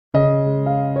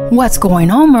What's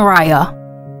going on, Mariah?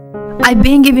 I've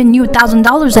been giving you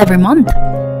 $1,000 every month.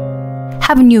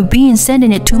 Haven't you been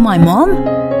sending it to my mom?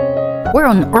 Where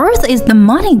on earth is the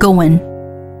money going?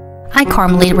 I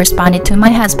calmly responded to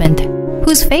my husband,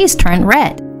 whose face turned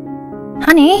red.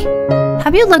 Honey,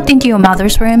 have you looked into your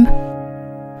mother's room?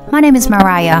 My name is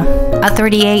Mariah, a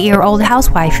 38-year-old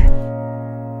housewife.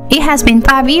 It has been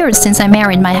 5 years since I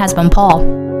married my husband, Paul.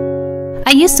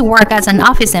 I used to work as an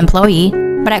office employee,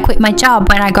 but I quit my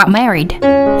job when I got married,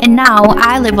 and now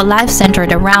I live a life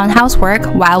centered around housework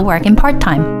while working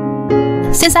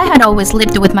part-time. Since I had always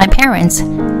lived with my parents,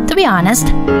 to be honest,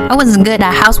 I wasn't good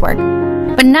at housework,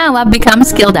 but now I've become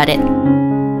skilled at it.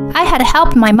 I had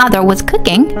helped my mother with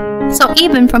cooking, so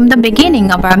even from the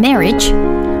beginning of our marriage,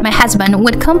 my husband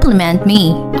would compliment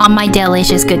me on my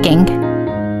delicious cooking.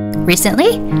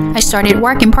 Recently, I started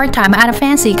working part-time at a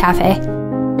fancy cafe.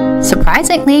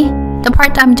 Surprisingly, the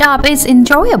part-time job is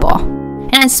enjoyable,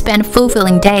 and I spend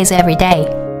fulfilling days every day.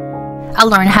 I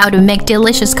learned how to make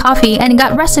delicious coffee and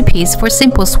got recipes for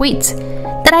simple sweets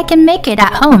that I can make it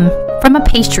at home from a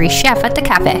pastry chef at the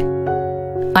cafe.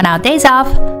 On our days off,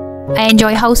 I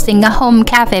enjoy hosting a home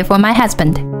cafe for my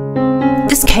husband.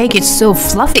 This cake is so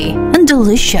fluffy and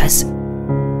delicious.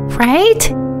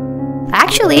 Right?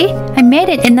 Actually, I made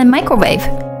it in the microwave.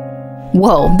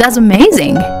 Whoa, that's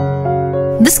amazing.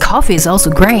 This coffee is also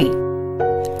great.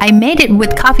 I made it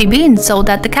with coffee beans sold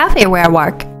at the cafe where I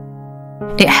work.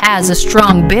 It has a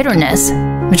strong bitterness,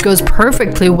 which goes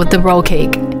perfectly with the roll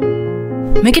cake.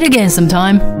 Make it again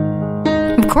sometime.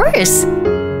 Of course.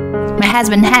 My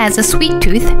husband has a sweet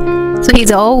tooth, so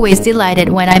he's always delighted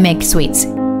when I make sweets.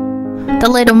 The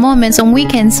little moments on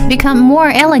weekends become more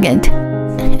elegant,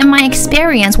 and my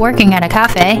experience working at a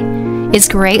cafe is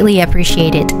greatly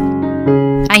appreciated.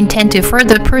 I intend to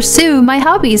further pursue my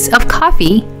hobbies of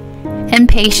coffee and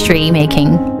pastry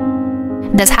making.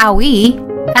 That's how we,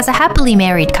 as a happily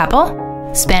married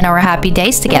couple, spend our happy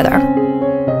days together.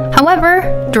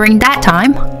 However, during that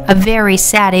time, a very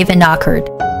sad event occurred.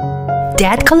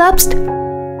 Dad collapsed?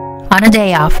 On a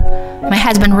day off, my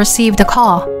husband received a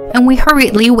call, and we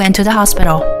hurriedly went to the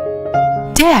hospital.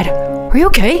 Dad, are you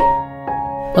okay?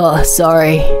 Oh,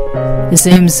 sorry. It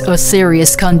seems a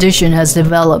serious condition has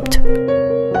developed.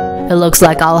 It looks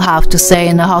like I'll have to stay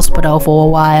in the hospital for a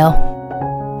while.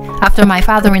 After my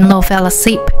father-in-law fell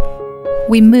asleep,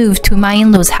 we moved to my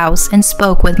in-law's house and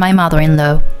spoke with my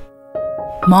mother-in-law.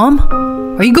 Mom,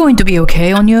 are you going to be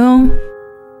okay on your own?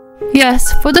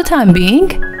 Yes, for the time being.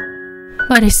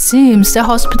 But it seems the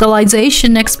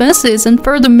hospitalization expenses and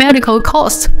further medical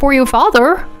costs for your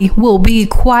father will be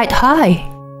quite high.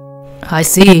 I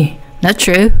see. That's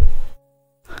true.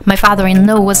 My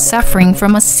father-in-law was suffering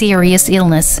from a serious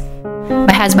illness.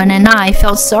 My husband and I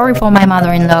felt sorry for my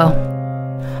mother-in-law.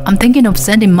 I'm thinking of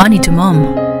sending money to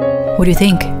Mom. What do you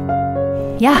think?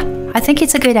 Yeah, I think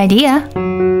it's a good idea.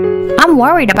 I'm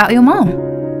worried about your mom,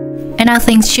 and I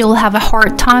think she'll have a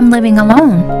hard time living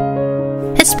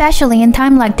alone. Especially in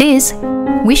time like this,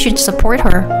 we should support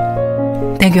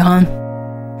her. Thank you, hon.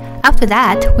 After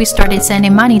that, we started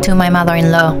sending money to my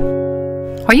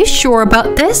mother-in-law. Are you sure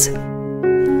about this?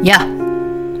 Yeah,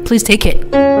 please take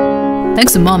it.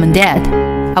 Thanks to Mom and Dad,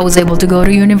 I was able to go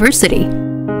to university.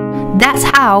 That's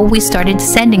how we started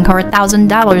sending her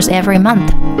 $1,000 every month.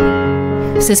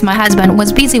 Since my husband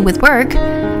was busy with work,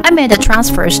 I made the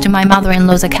transfers to my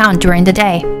mother-in-law's account during the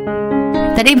day.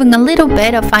 That even a little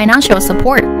bit of financial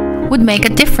support would make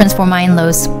a difference for my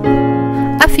in-laws.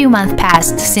 A few months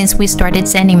passed since we started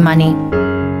sending money.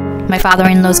 My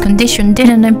father-in-law's condition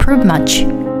didn't improve much.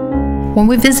 When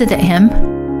we visited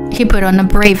him, he put on a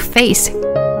brave face,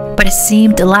 but it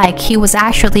seemed like he was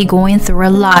actually going through a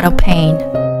lot of pain.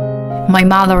 My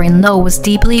mother-in-law was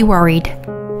deeply worried,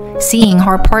 seeing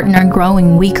her partner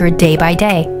growing weaker day by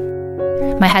day.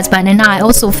 My husband and I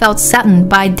also felt saddened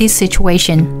by this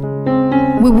situation.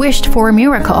 We wished for a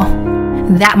miracle,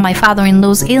 that my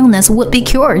father-in-law's illness would be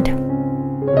cured.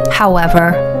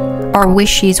 However, our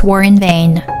wishes were in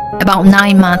vain. About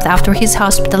 9 months after his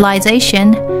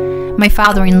hospitalization, my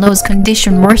father-in-law's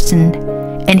condition worsened,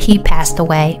 and he passed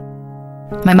away.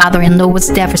 My mother-in-law was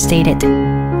devastated,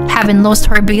 having lost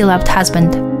her beloved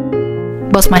husband.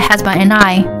 Both my husband and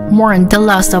I mourned the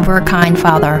loss of our kind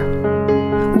father.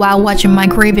 While watching my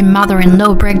grieving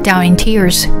mother-in-law break down in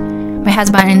tears, my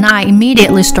husband and I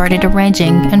immediately started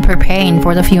arranging and preparing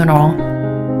for the funeral.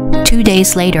 2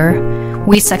 days later,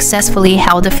 we successfully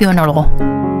held the funeral,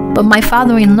 but my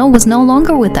father-in-law was no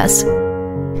longer with us.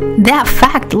 That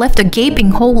fact left a gaping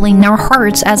hole in our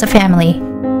hearts as a family.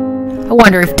 I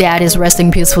wonder if Dad is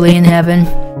resting peacefully in heaven.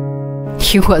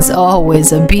 He was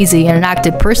always a busy and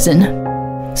active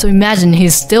person. So imagine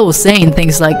he's still saying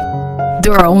things like,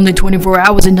 there are only 24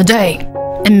 hours in a day,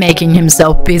 and making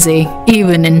himself busy,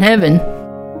 even in heaven.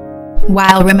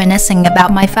 While reminiscing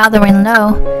about my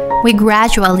father-in-law, we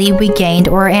gradually regained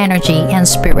our energy and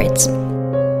spirits.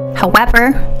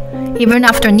 However, even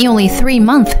after nearly 3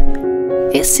 months,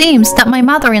 it seems that my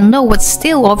mother-in-law was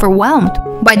still overwhelmed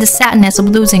by the sadness of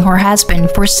losing her husband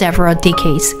for several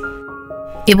decades.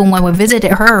 Even when we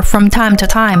visited her from time to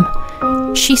time,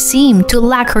 she seemed to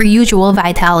lack her usual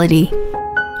vitality.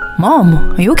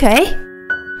 Mom, are you okay?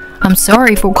 I'm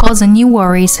sorry for causing you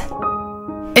worries.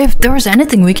 If there's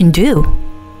anything we can do,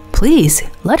 please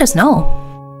let us know.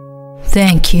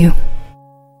 Thank you.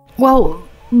 Well,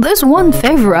 there's one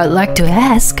favor I'd like to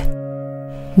ask.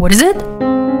 What is it?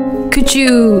 Could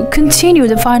you continue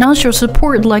the financial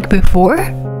support like before?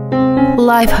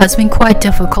 Life has been quite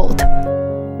difficult,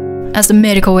 as the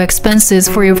medical expenses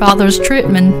for your father's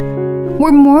treatment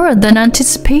were more than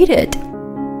anticipated.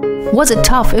 Was it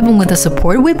tough even with the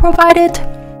support we provided?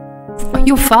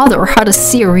 Your father had a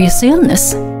serious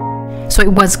illness, so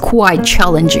it was quite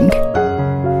challenging.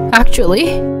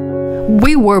 Actually,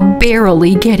 we were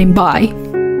barely getting by.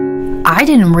 I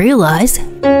didn't realize.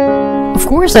 Of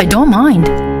course, I don't mind.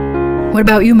 What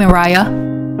about you, Mariah?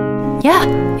 Yeah,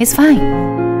 it's fine.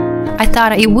 I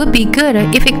thought it would be good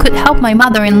if it could help my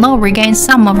mother-in-law regain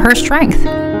some of her strength.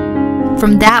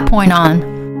 From that point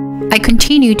on, I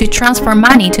continued to transfer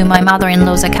money to my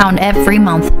mother-in-law's account every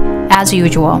month, as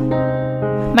usual.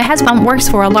 My husband works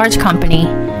for a large company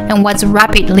and was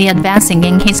rapidly advancing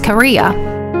in his career,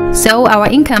 so our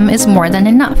income is more than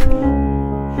enough.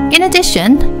 In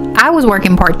addition, I was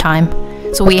working part-time,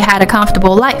 so we had a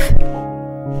comfortable life.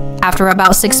 After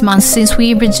about 6 months since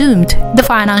we resumed the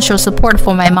financial support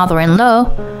for my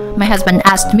mother-in-law, my husband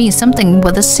asked me something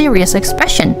with a serious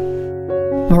expression.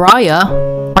 Mariah,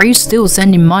 are you still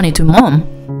sending money to Mom?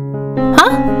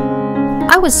 Huh?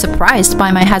 I was surprised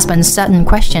by my husband's sudden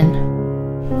question.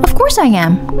 Of course I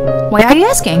am. Why are you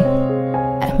asking?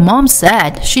 Mom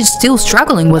said she's still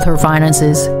struggling with her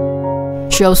finances.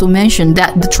 She also mentioned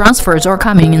that the transfers are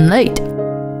coming in late.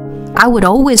 I would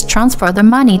always transfer the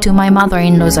money to my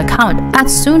mother-in-law's account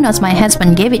as soon as my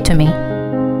husband gave it to me.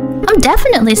 I'm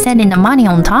definitely sending the money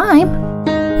on time.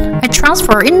 I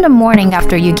transfer in the morning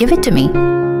after you give it to me.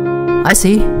 I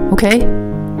see. Okay.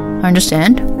 I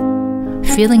understand.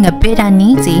 Feeling a bit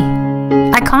uneasy,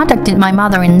 I contacted my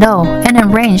mother-in-law and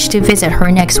arranged to visit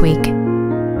her next week.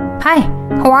 Hi,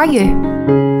 how are you?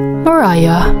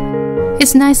 Mariah,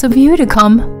 it's nice of you to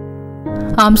come.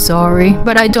 I'm sorry,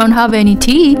 but I don't have any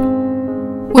tea.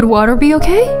 Would water be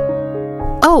okay?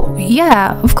 Oh,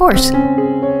 yeah, of course.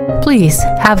 Please,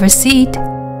 have a seat.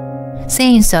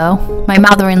 Saying so, my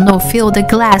mother-in-law filled a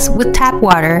glass with tap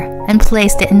water and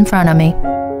placed it in front of me.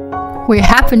 We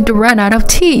happened to run out of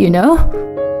tea, you know.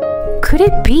 Could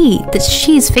it be that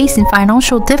she's facing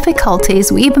financial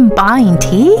difficulties with even buying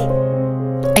tea?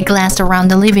 I glanced around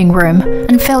the living room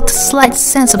and felt a slight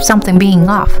sense of something being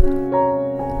off.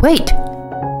 Wait,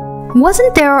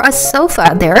 wasn't there a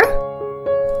sofa there?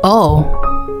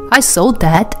 Oh, I sold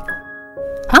that.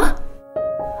 Huh?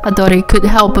 I thought it could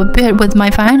help a bit with my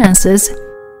finances.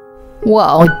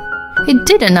 Well, it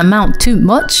didn't amount too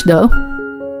much though.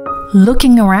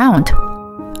 Looking around,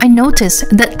 I noticed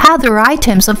that other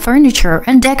items of furniture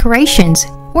and decorations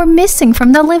were missing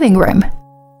from the living room.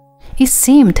 It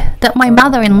seemed that my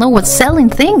mother-in-law was selling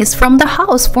things from the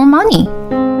house for money.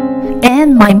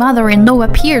 And my mother-in-law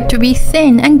appeared to be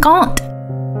thin and gaunt.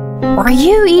 Are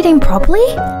you eating properly?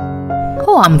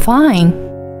 Oh, I'm fine.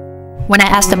 When I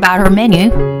asked about her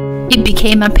menu, it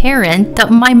became apparent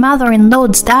that my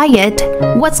mother-in-law's diet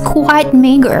was quite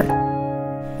meager.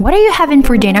 What are you having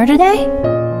for dinner today?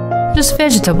 Just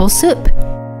vegetable soup.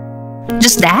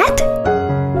 Just that?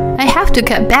 I have to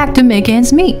cut back to make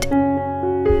ends meet.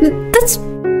 That's...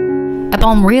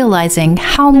 Upon realizing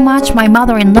how much my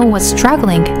mother-in-law was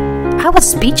struggling, I was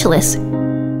speechless.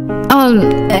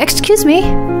 Excuse me,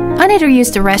 I need to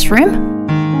use the restroom.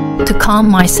 To calm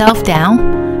myself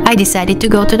down, I decided to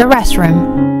go to the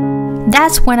restroom.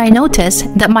 That's when I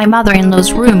noticed that my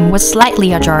mother-in-law's room was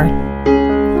slightly ajar.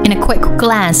 In a quick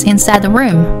glance inside the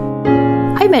room,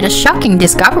 I made a shocking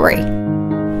discovery.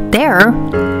 There,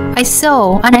 I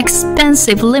saw an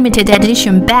expensive limited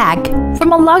edition bag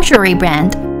from a luxury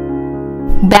brand.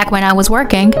 Back when I was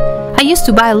working, I used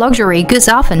to buy luxury goods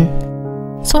often,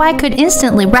 so I could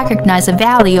instantly recognize the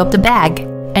value of the bag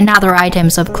and other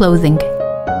items of clothing.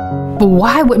 But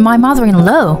why would my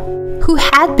mother-in-law, who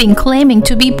had been claiming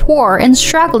to be poor and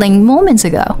struggling moments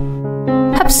ago,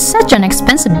 have such an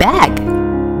expensive bag?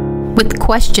 With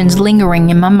questions lingering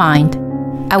in my mind,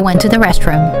 I went to the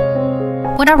restroom.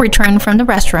 When I returned from the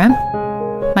restaurant,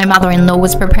 my mother-in-law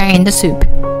was preparing the soup.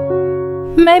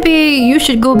 Maybe you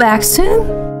should go back soon?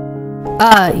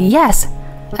 Yes,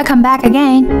 I'll come back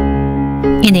again.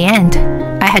 In the end,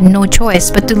 I had no choice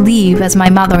but to leave as my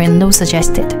mother-in-law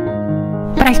suggested.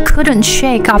 But I couldn't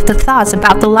shake off the thoughts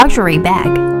about the luxury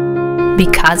bag.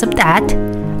 Because of that,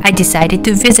 I decided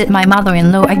to visit my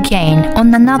mother-in-law again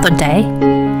on another day,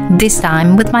 this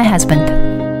time with my husband.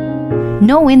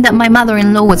 Knowing that my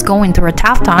mother-in-law was going through a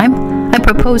tough time, I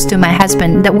proposed to my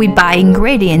husband that we buy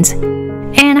ingredients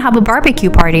and have a barbecue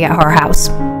party at her house.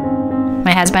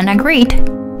 My husband agreed,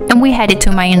 and we headed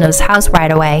to my in-laws' house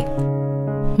right away.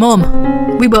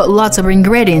 Mom, we bought lots of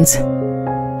ingredients.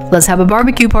 Let's have a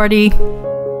barbecue party.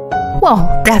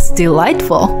 Well, that's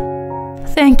delightful.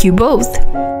 Thank you both.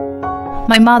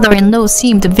 My mother-in-law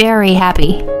seemed very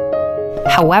happy.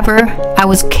 However, I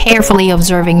was carefully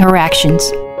observing her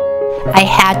actions. I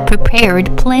had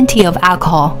prepared plenty of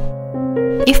alcohol.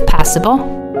 If possible,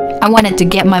 I wanted to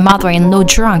get my mother-in-law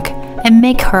drunk and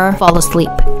make her fall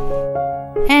asleep.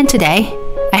 And today,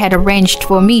 I had arranged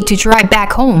for me to drive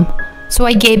back home, so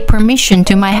I gave permission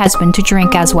to my husband to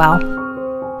drink as well.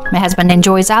 My husband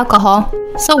enjoys alcohol,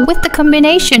 so with the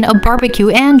combination of barbecue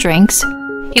and drinks,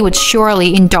 he would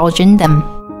surely indulge in them.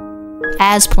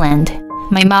 As planned,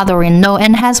 my mother-in-law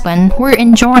and husband were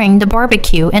enjoying the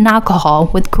barbecue and alcohol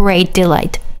with great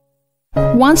delight.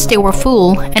 Once they were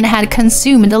full and had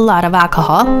consumed a lot of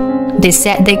alcohol, they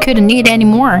said they couldn't eat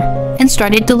anymore and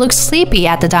started to look sleepy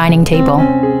at the dining table.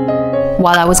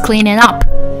 While I was cleaning up,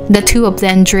 the two of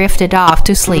them drifted off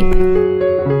to sleep.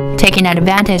 Taking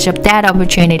advantage of that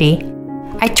opportunity,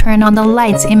 I turned on the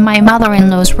lights in my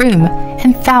mother-in-law's room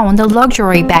and found the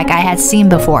luxury bag I had seen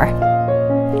before.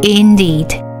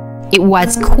 Indeed, it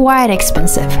was quite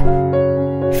expensive.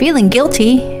 Feeling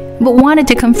guilty, but wanted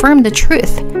to confirm the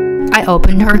truth, I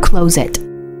opened her closet.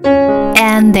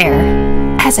 And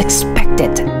there, as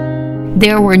expected,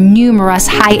 there were numerous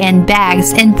high-end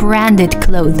bags and branded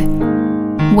clothes.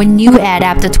 When you add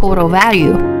up the total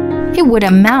value, it would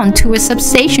amount to a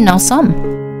substantial sum.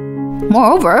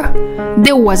 Moreover,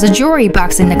 there was a jewelry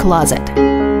box in the closet.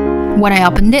 When I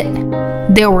opened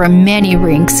it, there were many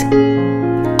rings,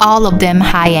 all of them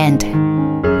high-end.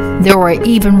 There were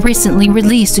even recently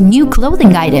released new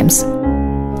clothing items.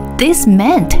 This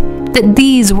meant that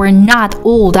these were not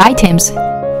old items,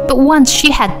 but ones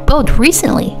she had bought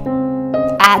recently.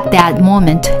 At that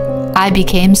moment, I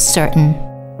became certain.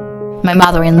 My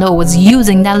mother-in-law was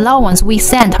using the allowance we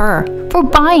sent her for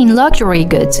buying luxury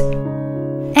goods.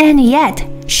 And yet,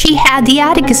 she had the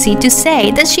audacity to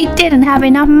say that she didn't have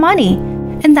enough money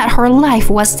and that her life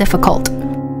was difficult.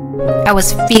 I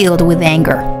was filled with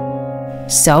anger.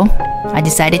 So, I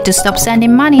decided to stop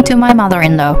sending money to my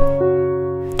mother-in-law.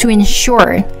 To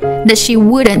ensure that she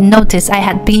wouldn't notice I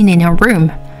had been in her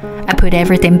room, I put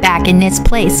everything back in its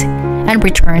place and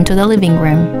returned to the living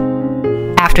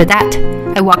room. After that,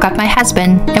 I woke up my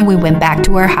husband and we went back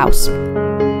to our house.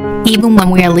 Even when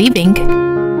we are leaving,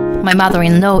 my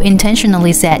mother-in-law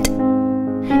intentionally said,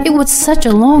 "It was such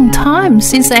a long time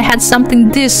since I had something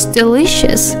this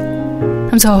delicious.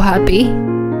 I'm so happy."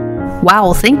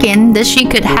 While thinking that she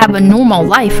could have a normal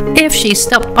life if she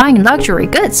stopped buying luxury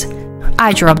goods,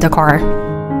 I drove the car.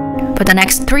 For the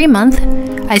next 3 months,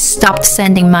 I stopped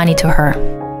sending money to her.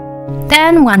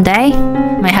 Then one day,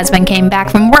 my husband came back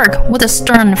from work with a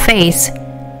stern face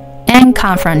and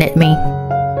confronted me.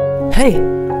 "Hey,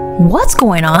 what's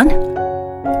going on?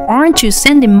 Aren't you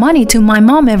sending money to my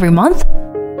mom every month?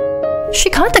 She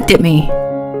contacted me.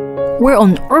 Where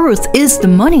on earth is the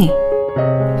money?"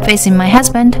 Facing my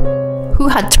husband, who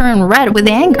had turned red with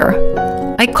anger,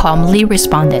 I calmly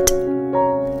responded,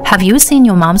 "Have you seen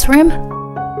your mom's room?"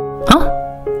 "Huh?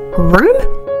 Room?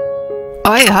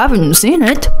 I haven't seen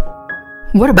it.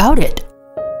 What about it?"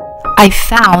 "I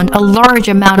found a large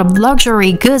amount of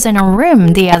luxury goods in her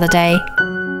room the other day."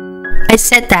 I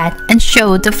said that and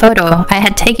showed the photo I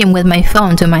had taken with my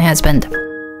phone to my husband.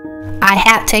 I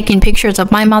had taken pictures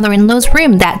of my mother-in-law's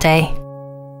room that day.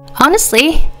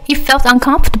 Honestly, it felt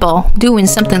uncomfortable doing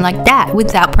something like that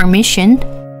without permission,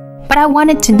 but I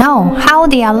wanted to know how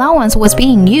the allowance was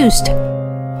being used,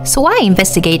 so I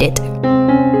investigated.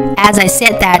 As I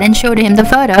said that and showed him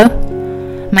the photo,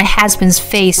 my husband's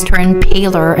face turned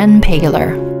paler and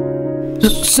paler.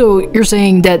 "So you're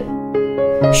saying that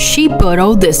she bought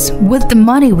all this with the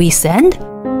money we send?"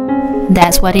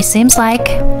 "That's what it seems like.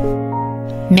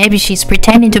 Maybe she's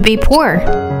pretending to be poor,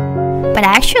 but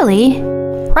actually,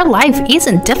 her life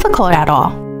isn't difficult at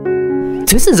all."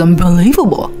 "This is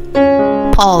unbelievable."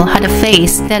 Paul had a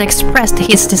face that expressed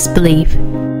his disbelief.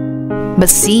 But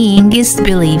seeing is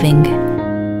believing.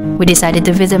 We decided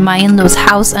to visit my in-laws'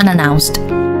 house unannounced.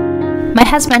 My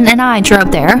husband and I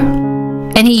drove there,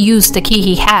 and he used the key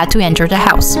he had to enter the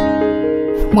house.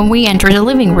 When we entered the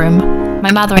living room,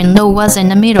 my mother-in-law was in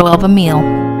the middle of a meal.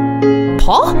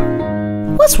 "Paul?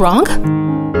 What's wrong?"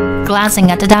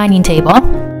 Glancing at the dining table,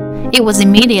 it was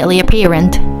immediately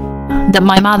apparent that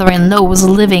my mother-in-law was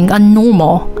living a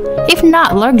normal, if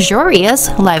not luxurious,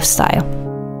 lifestyle.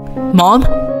 "Mom,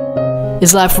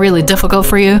 is life really difficult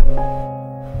for you?"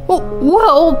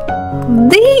 Well,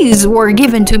 these were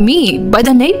given to me by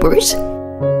the neighbors."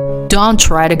 "Don't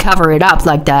try to cover it up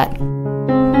like that."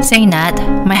 Saying that,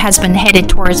 my husband headed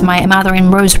towards my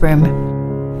mother-in-law's room.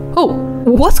 "Oh,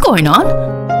 what's going on?"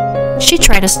 She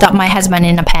tried to stop my husband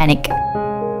in a panic,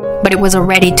 but it was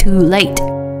already too late.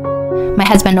 My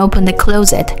husband opened the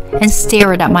closet and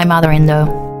stared at my mother-in-law.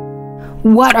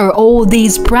 "What are all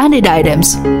these branded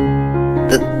items?"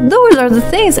 Those are the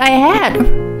things I had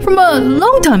from a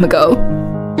long time ago."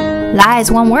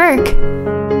 Lies won't work.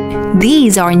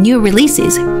 These are new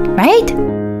releases, right?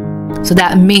 "So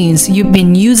that means you've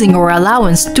been using your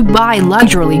allowance to buy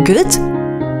luxury goods?"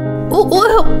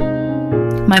 Well,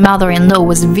 my mother-in-law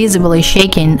was visibly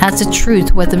shaken as the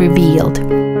truth was revealed.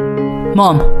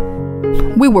 "Mom,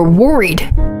 we were worried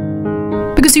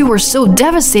because you were so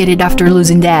devastated after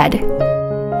losing Dad.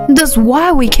 That's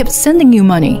why we kept sending you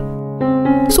money.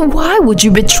 So why would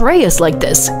you betray us like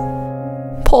this?"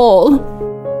 "Paul,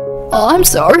 I'm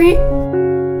sorry.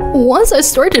 Once I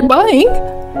started buying,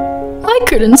 I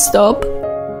couldn't stop."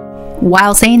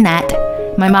 While saying that,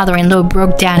 my mother-in-law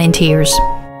broke down in tears.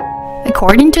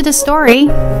 According to the story,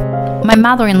 my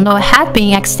mother-in-law had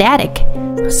been ecstatic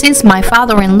since my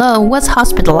father-in-law was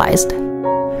hospitalized.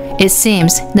 It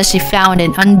seems that she found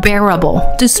it unbearable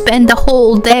to spend the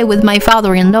whole day with my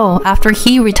father-in-law after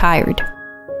he retired.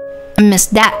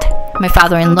 Amidst that, my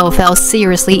father-in-law fell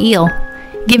seriously ill,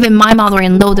 giving my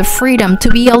mother-in-law the freedom to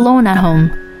be alone at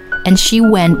home, and she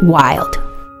went wild,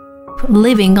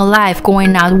 living a life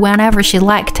going out whenever she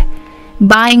liked,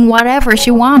 buying whatever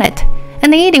she wanted,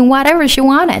 and eating whatever she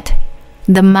wanted.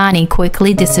 The money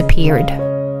quickly disappeared.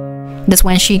 That's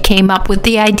when she came up with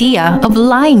the idea of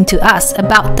lying to us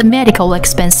about the medical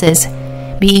expenses,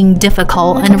 being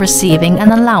difficult and receiving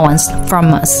an allowance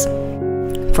from us.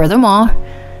 Furthermore,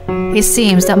 it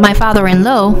seems that my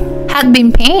father-in-law had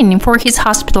been paying for his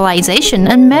hospitalization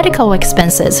and medical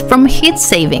expenses from his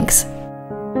savings.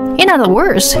 In other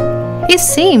words, it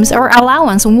seems our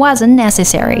allowance wasn't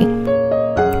necessary.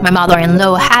 My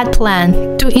mother-in-law had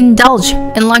planned to indulge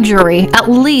in luxury at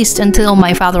least until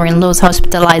my father-in-law's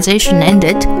hospitalization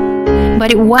ended,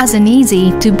 but it wasn't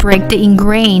easy to break the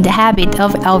ingrained habit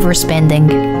of overspending.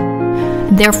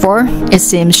 Therefore, it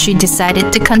seems she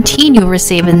decided to continue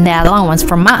receiving the allowance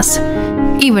from us,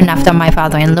 even after my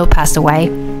father-in-law passed away.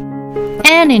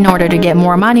 And in order to get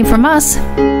more money from us,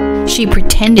 she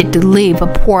pretended to live a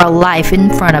poor life in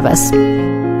front of us.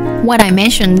 When I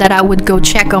mentioned that I would go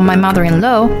check on my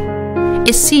mother-in-law,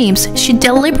 it seems she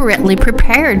deliberately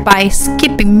prepared by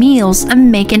skipping meals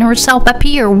and making herself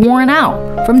appear worn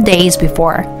out from days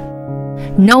before.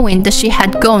 Knowing that she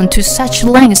had gone to such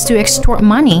lengths to extort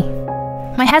money,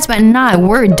 my husband and I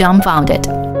were dumbfounded.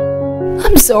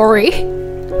 "I'm sorry.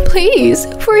 Please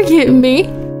forgive me."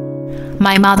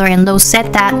 My mother-in-law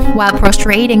said that while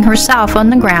prostrating herself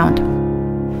on the ground.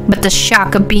 But the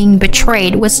shock of being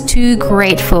betrayed was too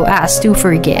great for us to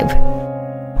forgive.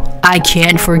 "I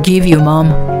can't forgive you,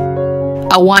 Mom.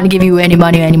 I won't give you any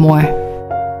money anymore.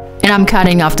 And I'm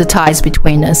cutting off the ties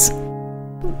between us."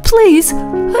 "Please,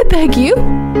 I beg you.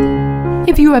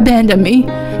 If you abandon me,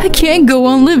 I can't go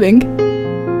on living."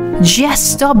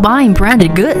 "Just stop buying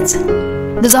branded goods.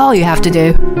 That's all you have to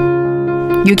do.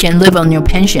 You can live on your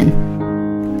pension.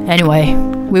 Anyway,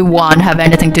 we won't have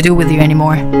anything to do with you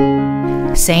anymore."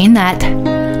 Saying that,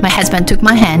 my husband took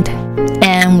my hand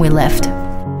and we left.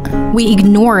 We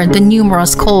ignored the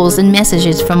numerous calls and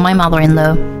messages from my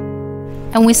mother-in-law,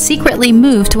 and we secretly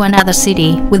moved to another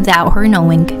city without her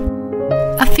knowing.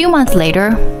 A few months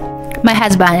later, my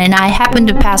husband and I happened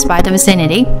to pass by the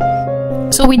vicinity,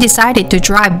 so we decided to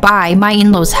drive by my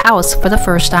in-laws' house for the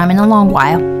first time in a long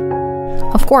while.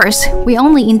 Of course, we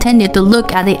only intended to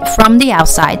look at it from the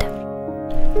outside.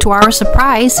 To our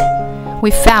surprise,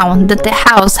 we found that the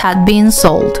house had been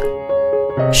sold.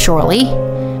 Surely,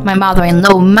 my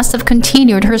mother-in-law must have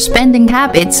continued her spending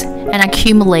habits and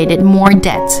accumulated more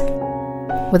debts.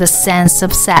 With a sense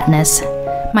of sadness,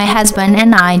 my husband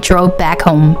and I drove back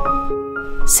home.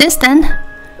 Since then,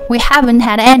 we haven't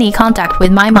had any contact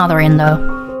with my mother-in-law.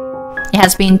 It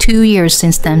has been 2 years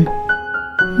since then.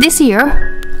 This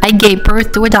year, I gave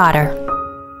birth to a daughter.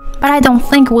 But I don't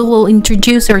think we will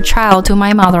introduce your child to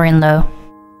my mother-in-law.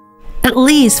 At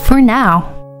least for now.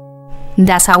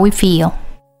 That's how we feel.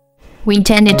 We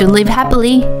intended to live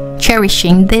happily,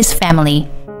 cherishing this family.